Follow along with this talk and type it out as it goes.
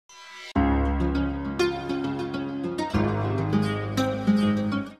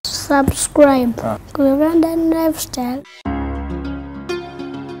subscribe to Ugandan Lifestyle.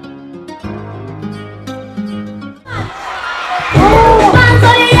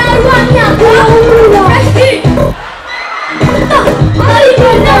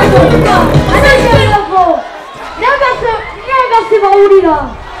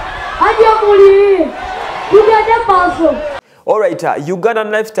 Alright,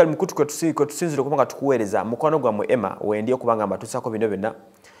 Ugandan Lifestyle mukutu kwe tusinzire kubanga tukuweereza mukwano gwammwe Emma wendi okubanga mbatuusako bino byonna.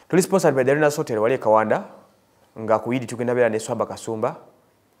 Tuli sponsored by the Arena Hotel wali Kawanda nga kuyidi tugenda beera ne Swaba Kasumba,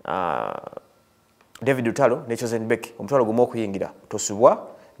 David Utalo ne Chosenbeck omutwalo gumu okuyingira tosubwa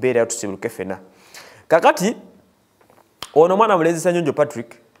beera tusibuluke fena. Kakati ono mwana mulenzi Sanyonjo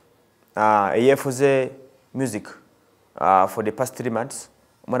Patrick yefuze music for the past 3 months.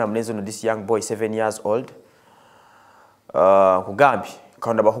 Mwana mulenzi ono this young boy 7 years old. Kugambi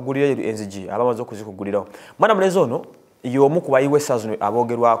kaunda bakugulira NZG abamaze okuzikuguliraho. Mwana mulenzi ono yomu kuba iwe sazino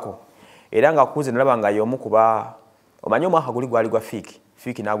abogerwako. Era nga kuze nalabanga yomu kuba omanyo mwaka guli gwali gwa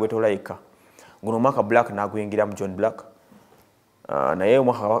fiki nagwetola eka. Guno mwaka Black naguyingira mu John Black. Naye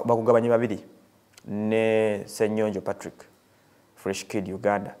mwaka bakugabanye babiri ne Sanyonjo Patrick Fresh Kid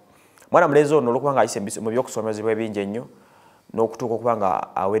Uganda. Mwana mulenzi ono lokubanga ayise mu byokusomezebwa ebingi ennyo n'okutuuka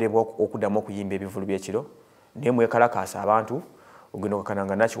okubanga awerebwa okuddamu okuyimba ebivulu by'ekiro. Niye mwekalakasa abantu ogenda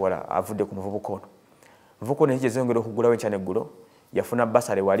okukananga nakiwala avudde ku muvubuka ono. Muvubuka ono yezongera okugulawo enkya n'eggulo yafuna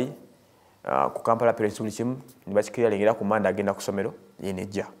basale wali ku Kampala Parents buli kimu ne bakikiralengera ku Manda agenda ku ssomero ye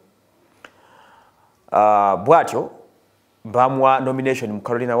nejja. Bwatyo bamuwa nomination mu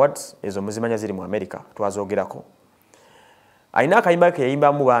Carolina Awards ezo muzimanya ziri mu America twazogerako. Alina akayimba ke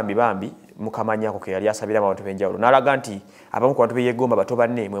yayimbamu bambi mukamanyako ke yali asabira abantu benjawulo. N'alaga nti abamu ku bantu beyegomba bato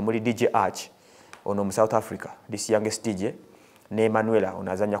banne mwe muli DJ Arch ono mu South Africa, this youngest DJ, ne Manuela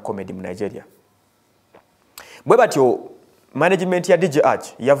onazanya comedy mu Nigeria. Bwe batyo management ya DJ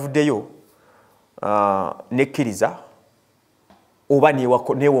Arch yavuddeyo nekkiriza oba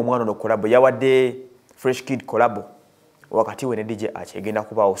newo omwana ono collabo yawadde Fresh Kid collabo wakati we ne DJ Arch egenda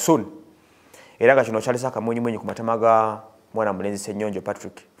kubaawo soon. Era nga kino kyalesa akamwenyumwenyu ku matama ga mwana mulenzi Sanyonjo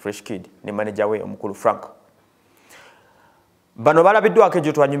Patrick Fresh Kid ne manager we omukulu Frank. Bano balabiddwako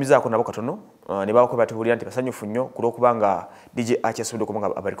ejo twanyumizaako nabo katono ne bako batubulira nti basanyufu nnyo kulwokubanga DJ Arch yasobodde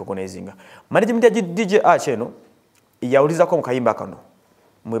okubanga abaricognizinga. Management ya DJ Arch eno yawulizako mu kayimba kano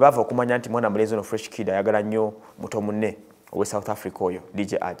mwe bava okumanya nti mwana mulenzi ono Fresh Kid ayagala nnyo muto munne owe South Africa oyo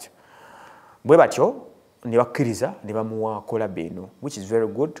DJ Arch. Bwe batyo ne bakkiriza ne bamuwa collab eno, which is very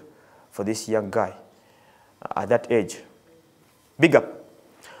good for this young guy at that age. Big up.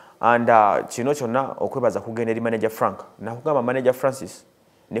 And kino kyonna okwebaza kugenda eri manager Frank nakugamba manager Francis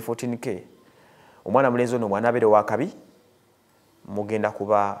ne 14K omwana mulenzi ono mwana abere wakabi mugenda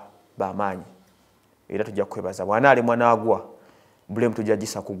kuba bamaanyi era tujja kwebaza bwana ali mwana agwa blame tujja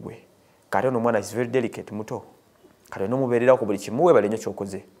gisa kugwe kati ono mwana is very delicate muto kati no muberera ko buli kimuwe balenyo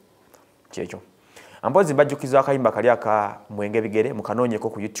kyokoze kyekyo ambozi mbajjukiza akayimba kali aka mwenge bigere mukanonyeko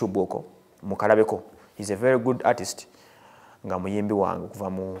ku YouTube oko mukalabeko. He's a very good artist nga muyimbi wangu kuva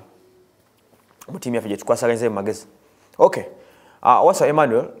mu timu yafe tukwasagenze magezi. Okay. Wasa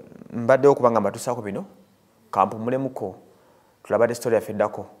Emmanuel mbadde okubanga mbatusaako bino kampu mulemuko tulabade story yafe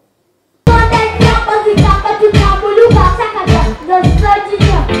ndako.